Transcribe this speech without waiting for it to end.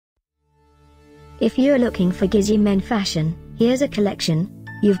If you're looking for Gizzy men fashion, here's a collection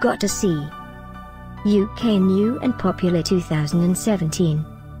you've got to see. UK New and Popular 2017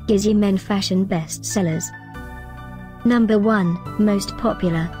 Gizzy Men Fashion Bestsellers. Number 1, Most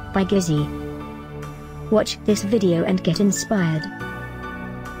Popular, by Gizzy. Watch this video and get inspired.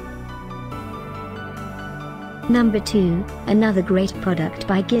 Number 2, another great product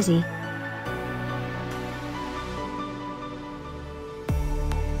by Gizzy.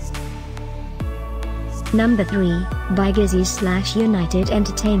 Number 3, by Gizzy/United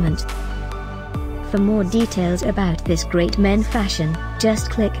Entertainment. For more details about this great men fashion, just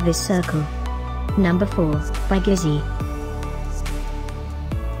click this circle. Number 4, by Gizzy.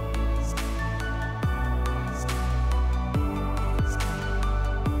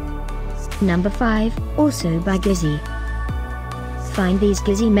 Number 5, also by Gizzy. Find these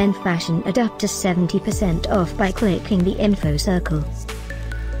Gizzy men fashion at up to 70% off by clicking the info circle.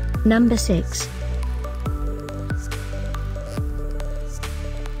 Number 6.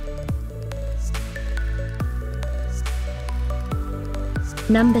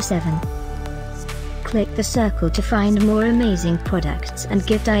 Number 7. Click the circle to find more amazing products and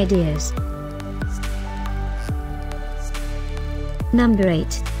gift ideas. Number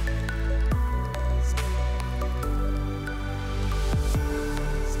 8.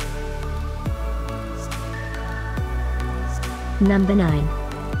 Number 9.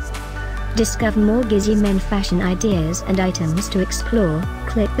 Discover more Gizzy men fashion ideas and items to explore,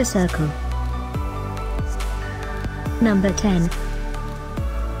 click the circle. Number 10.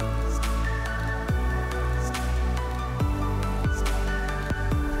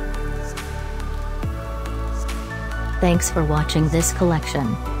 Thanks for watching this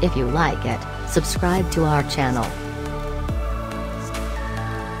collection. If you like it, subscribe to our channel.